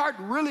 Is your heart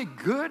really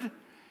good?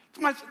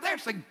 Somebody says,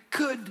 there's a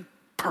good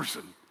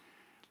person.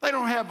 They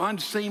don't have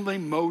unseemly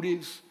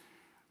motives.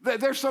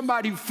 There's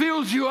somebody who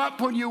fills you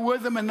up when you're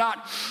with them and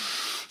not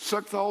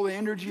sucks all the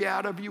energy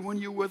out of you when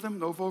you're with them.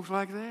 No folks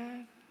like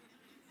that.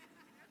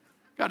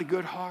 Got a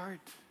good heart?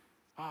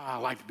 Oh, I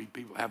like to be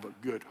people who have a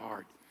good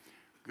heart.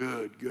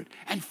 Good, good.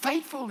 And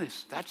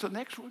faithfulness, that's the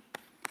next one.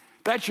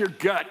 That's your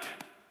gut.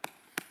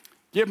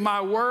 Give my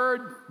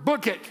word,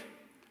 book it.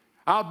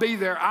 I'll be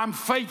there. I'm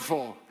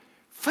faithful.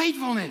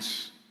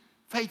 Faithfulness.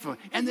 Faithful.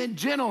 And then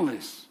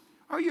gentleness.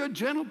 Are you a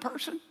gentle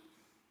person?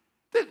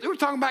 We're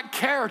talking about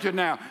character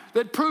now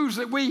that proves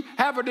that we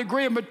have a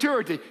degree of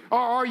maturity. Or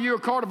are you a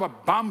kind of a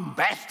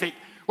bombastic,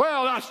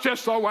 well, that's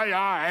just the way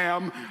I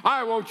am.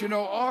 I want you to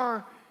know.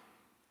 Or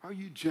are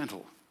you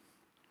gentle?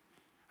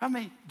 I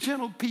mean,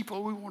 gentle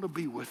people, we want to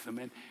be with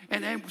them.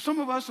 And some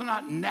of us are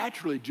not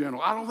naturally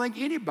gentle. I don't think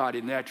anybody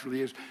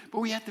naturally is. But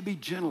we have to be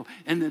gentle.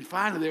 And then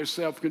finally, there's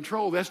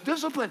self-control. That's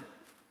discipline.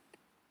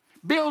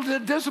 Build a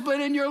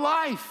discipline in your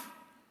life.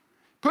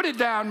 Put it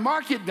down.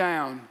 Mark it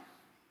down.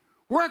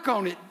 Work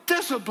on it.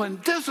 Discipline,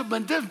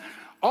 discipline, discipline.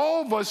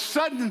 All of a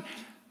sudden,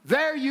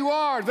 there you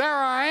are. There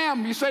I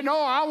am. You say, no,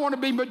 I want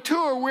to be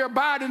mature. We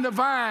abide in the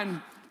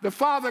vine. The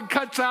Father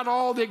cuts out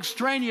all the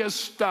extraneous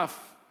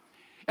stuff.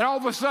 And all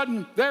of a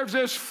sudden, there's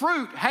this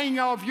fruit hanging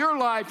off your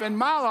life and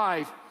my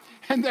life.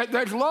 And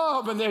there's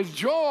love and there's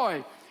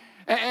joy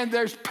and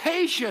there's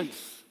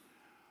patience.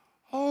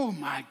 Oh,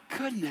 my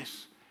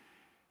goodness.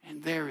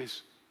 And there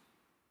is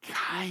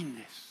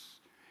kindness.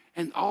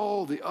 And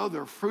all the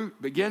other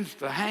fruit begins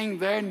to hang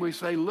there. And we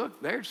say,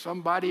 look, there's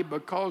somebody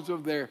because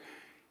of their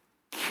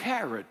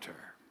character.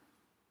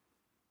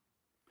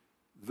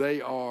 They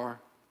are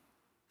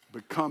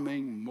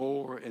becoming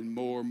more and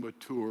more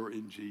mature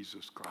in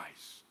Jesus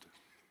Christ.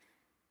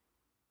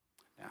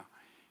 Now,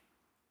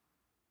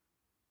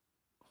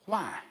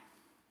 why?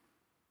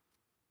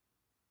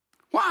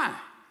 Why?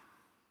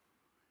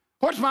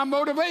 What's my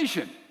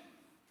motivation?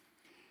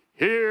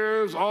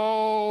 Here's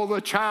all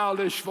the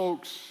childish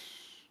folks,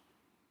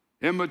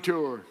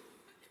 immature.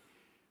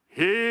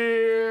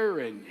 Here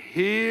and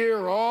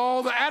here,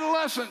 all the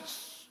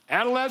adolescents,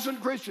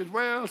 adolescent Christians.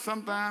 Well,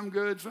 sometimes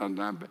good,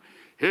 sometimes bad.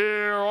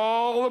 Here,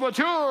 all the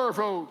mature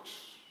folks.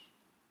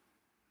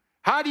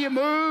 How do you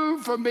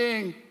move from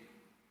being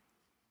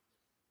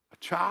a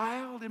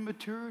child in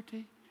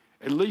maturity,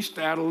 at least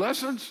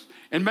adolescence,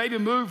 and maybe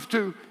move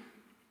to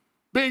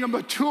being a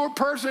mature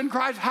person in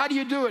Christ? How do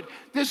you do it?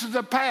 This is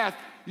the path.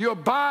 You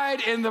abide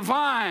in the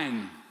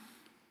vine.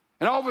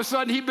 And all of a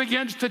sudden, he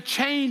begins to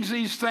change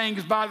these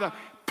things by the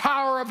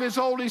power of his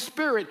Holy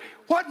Spirit.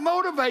 What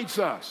motivates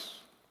us?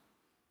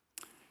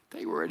 Tell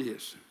you where it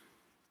is.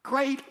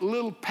 Great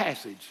little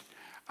passage.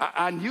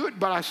 I knew it,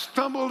 but I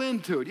stumbled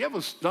into it. You ever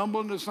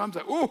stumble into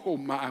something? Oh,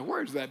 my,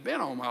 where's that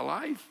been all my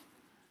life?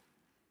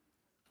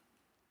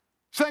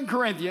 2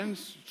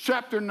 Corinthians,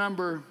 chapter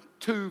number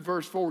 2,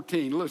 verse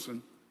 14.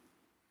 Listen.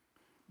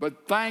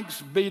 But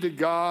thanks be to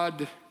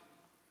God,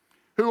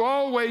 who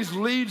always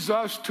leads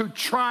us to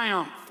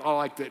triumph, I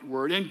like that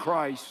word, in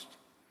Christ,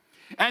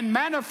 and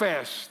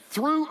manifests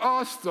through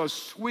us the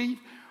sweet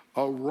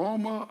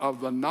aroma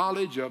of the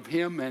knowledge of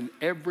him in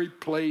every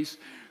place.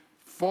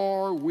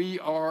 For we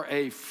are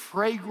a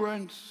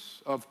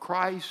fragrance of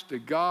Christ to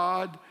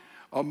God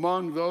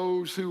among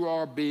those who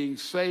are being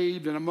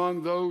saved and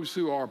among those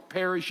who are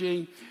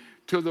perishing.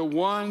 To the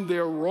one, the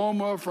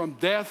aroma from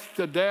death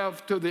to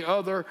death, to the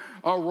other,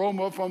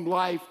 aroma from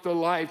life to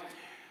life.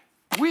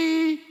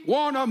 We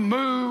want to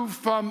move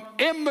from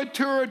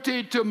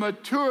immaturity to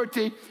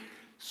maturity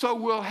so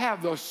we'll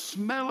have the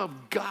smell of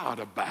God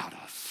about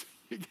us.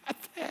 You got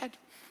that?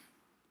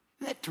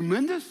 Isn't that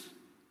tremendous?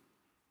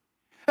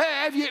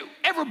 Have you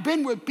ever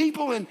been with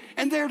people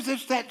and there's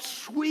just that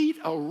sweet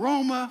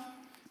aroma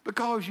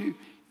because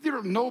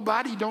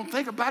nobody don't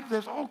think about it.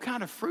 There's all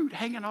kind of fruit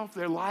hanging off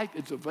their life.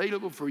 It's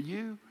available for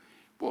you.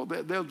 Boy,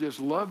 they'll just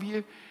love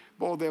you.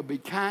 Boy, they'll be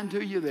kind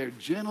to you. They're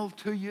gentle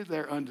to you.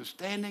 They're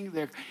understanding.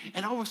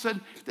 And all of a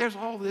sudden, there's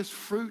all this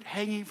fruit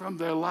hanging from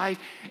their life,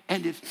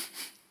 and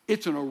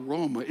it's an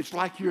aroma. It's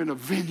like you're in a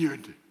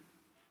vineyard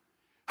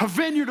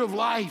of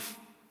life.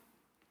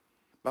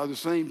 By the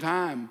same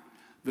time,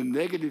 the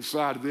negative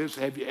side of this,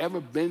 have you ever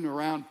been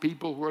around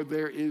people where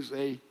there is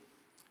a,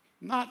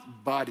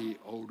 not body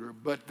odor,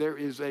 but there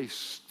is a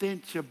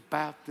stench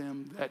about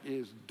them that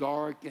is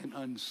dark and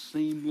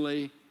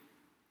unseemly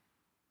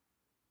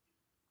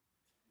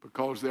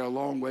because they're a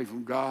long way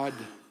from God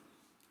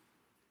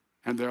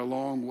and they're a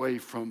long way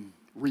from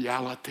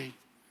reality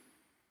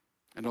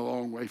and a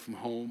long way from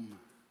home?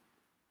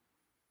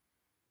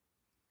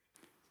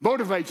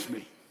 Motivates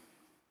me.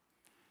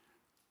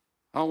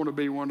 I want to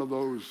be one of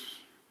those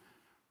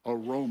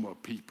aroma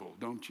people,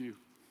 don't you?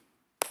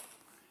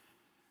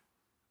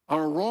 An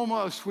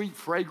aroma, a sweet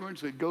fragrance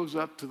that goes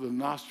up to the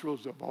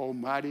nostrils of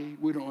Almighty.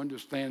 We don't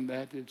understand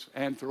that. It's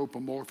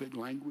anthropomorphic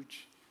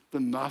language. The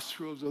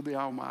nostrils of the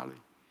Almighty.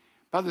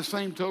 By the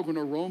same token,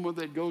 aroma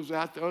that goes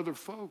out to other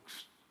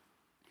folks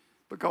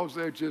because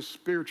they're just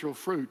spiritual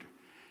fruit,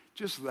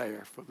 just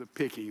there for the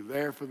picking,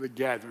 there for the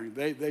gathering.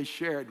 They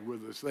share it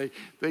with us.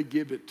 They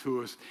give it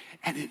to us,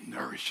 and it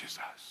nourishes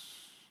us.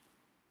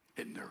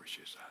 It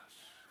nourishes us.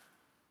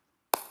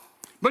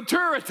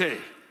 Maturity.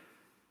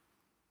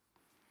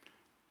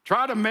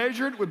 Try to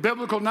measure it with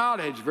biblical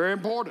knowledge. Very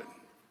important.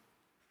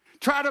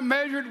 Try to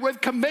measure it with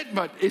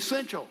commitment,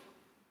 essential.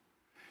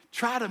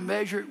 Try to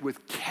measure it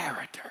with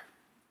character,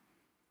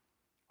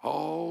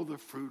 all the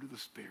fruit of the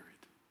Spirit.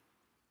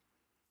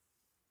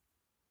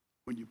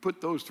 When you put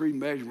those three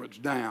measurements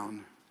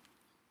down,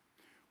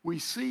 we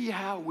see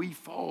how we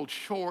fall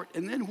short,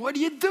 and then what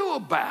do you do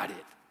about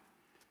it?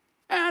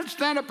 And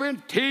stand up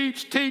and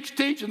teach.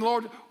 And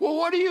Lord, well,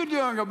 what are you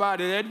doing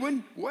about it,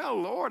 Edwin? Well,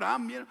 Lord,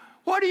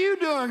 what are you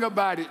doing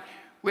about it?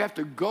 We have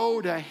to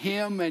go to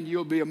him, and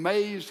you'll be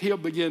amazed. He'll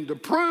begin to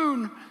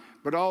prune,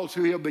 but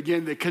also he'll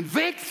begin to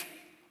convict.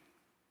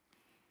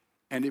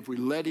 And if we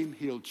let him,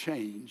 he'll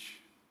change.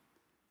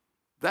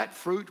 That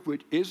fruit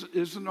which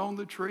isn't on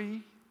the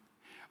tree,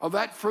 or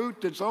that fruit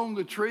that's on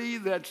the tree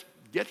that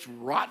gets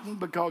rotten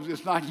because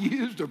it's not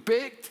used or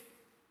picked,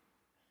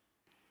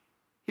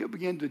 he'll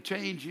begin to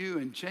change you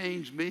and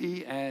change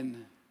me,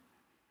 and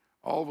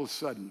all of a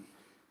sudden,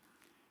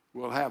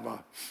 we'll have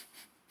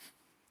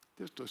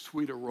just a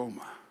sweet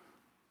aroma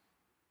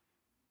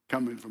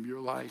coming from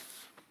your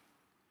life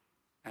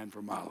and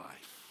from my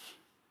life.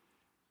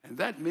 And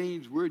that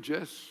means we're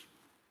just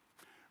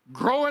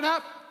growing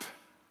up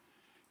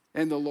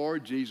in the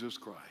Lord Jesus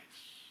Christ.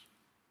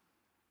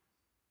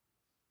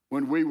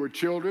 When we were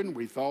children,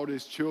 we thought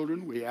as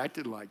children, we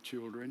acted like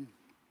children.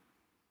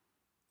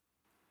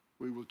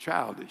 We were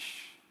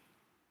childish.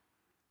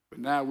 But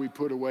now we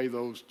put away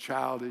those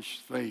childish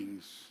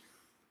things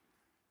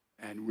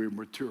and we're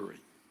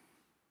maturing.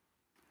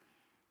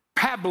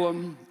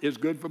 Pablum is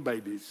good for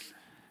babies.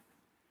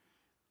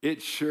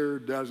 It sure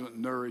doesn't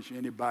nourish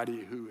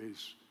anybody who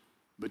is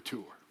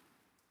mature.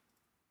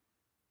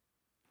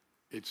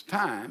 It's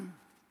time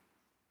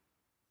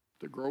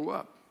to grow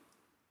up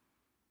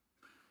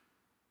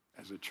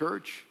as a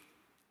church,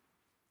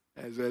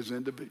 as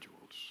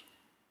individuals.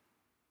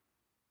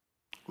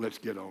 Let's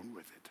get on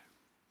with it,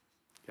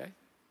 okay?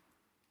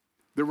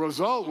 The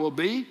result will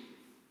be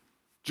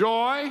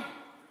joy.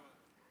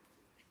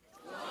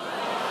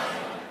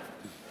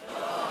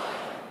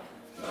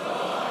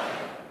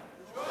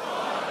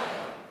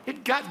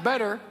 It got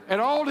better,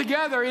 and all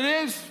together it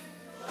is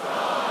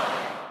joy.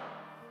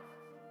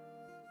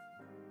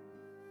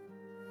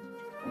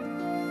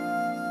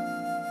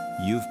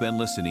 You've been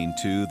listening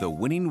to The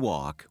Winning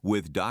Walk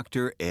with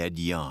Dr. Ed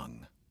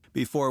Young.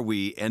 Before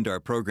we end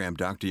our program,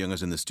 Dr. Young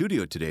is in the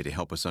studio today to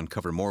help us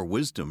uncover more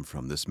wisdom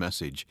from this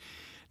message.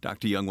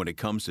 Dr. Young, when it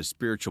comes to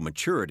spiritual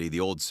maturity, the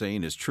old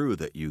saying is true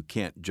that you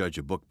can't judge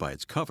a book by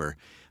its cover.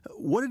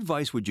 What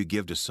advice would you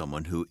give to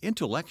someone who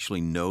intellectually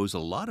knows a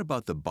lot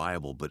about the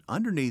Bible but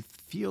underneath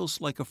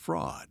feels like a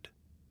fraud?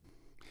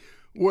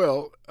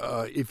 Well,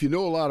 if you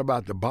know a lot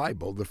about the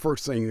Bible, the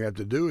first thing you have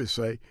to do is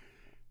say,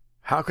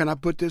 how can I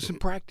put this in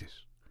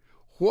practice?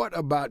 What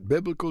about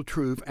biblical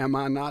truth am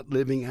I not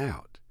living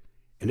out?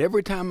 And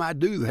every time I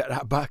do that,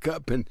 I back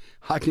up and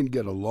I can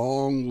get a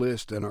long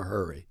list in a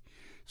hurry.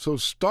 So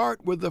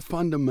start with the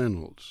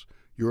fundamentals.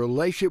 Your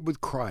relationship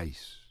with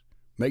Christ,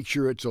 make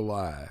sure it's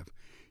alive.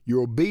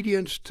 Your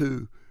obedience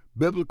to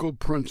biblical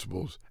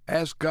principles,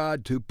 ask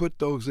God to put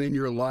those in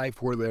your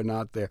life where they're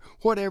not there,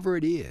 whatever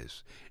it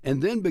is.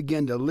 And then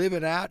begin to live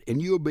it out,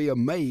 and you'll be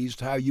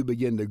amazed how you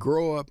begin to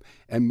grow up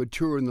and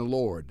mature in the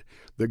Lord.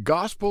 The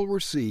gospel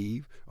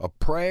received, a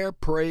prayer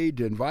prayed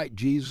to invite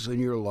Jesus in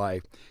your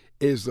life,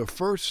 is the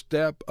first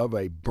step of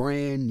a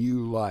brand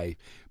new life.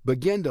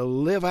 Begin to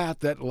live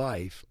out that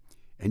life,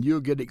 and you'll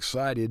get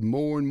excited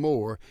more and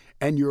more,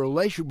 and your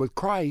relationship with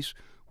Christ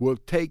will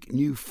take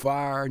new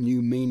fire,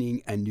 new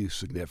meaning, and new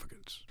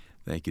significance.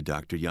 Thank you,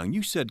 Dr. Young.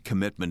 You said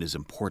commitment is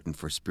important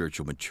for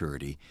spiritual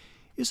maturity.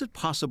 Is it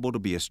possible to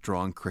be a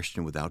strong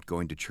Christian without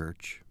going to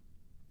church?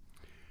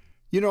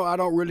 You know, I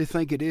don't really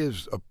think it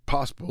is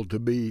possible to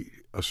be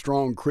a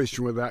strong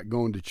Christian without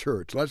going to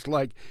church. That's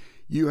like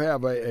you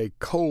have a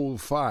coal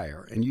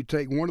fire, and you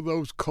take one of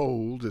those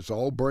coals, it's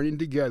all burning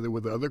together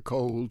with other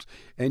coals,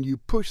 and you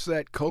push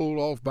that coal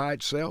off by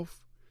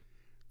itself.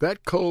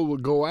 That coal will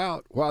go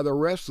out while the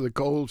rest of the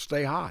coals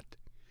stay hot.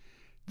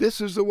 This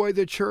is the way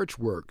the church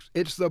works.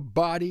 It's the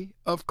body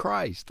of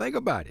Christ. Think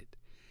about it.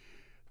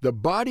 The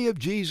body of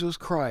Jesus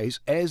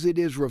Christ, as it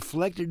is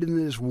reflected in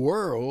this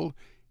world,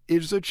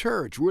 is the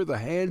church. We're the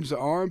hands, the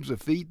arms, the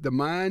feet, the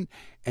mind,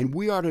 and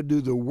we are to do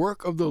the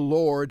work of the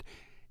Lord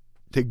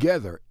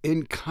together,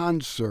 in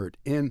concert,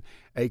 in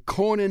a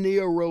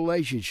koinonia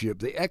relationship.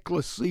 The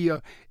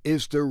ecclesia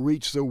is to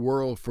reach the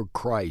world for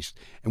Christ.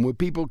 And when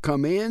people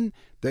come in,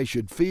 they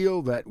should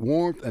feel that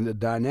warmth and the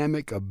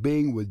dynamic of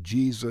being with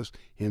Jesus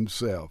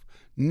himself.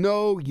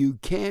 No, you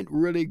can't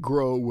really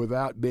grow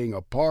without being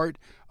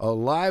a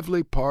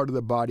lively part of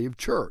the body of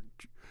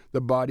church, the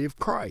body of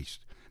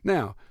Christ.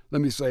 Now,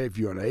 let me say, if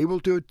you're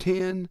unable to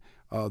attend,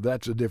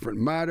 that's a different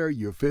matter.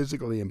 You're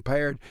physically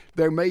impaired.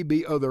 There may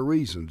be other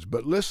reasons,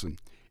 but listen,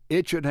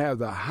 it should have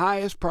the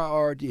highest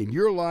priority in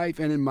your life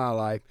and in my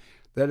life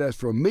that as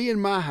for me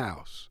and my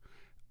house,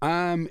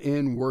 I'm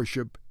in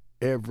worship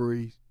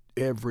every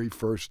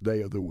first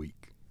day of the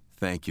week.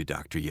 Thank you,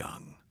 Dr.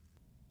 Young.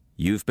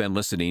 You've been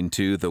listening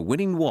to The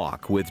Winning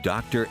Walk with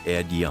Dr.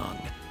 Ed Young.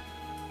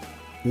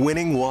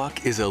 Winning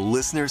Walk is a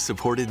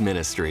listener-supported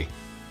ministry.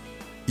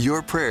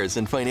 Your prayers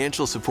and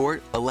financial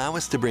support allow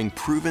us to bring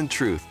proven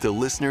truth to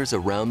listeners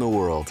around the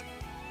world.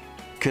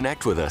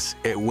 Connect with us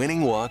at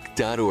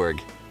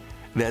winningwalk.org.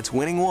 That's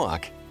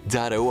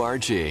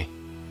winningwalk.org.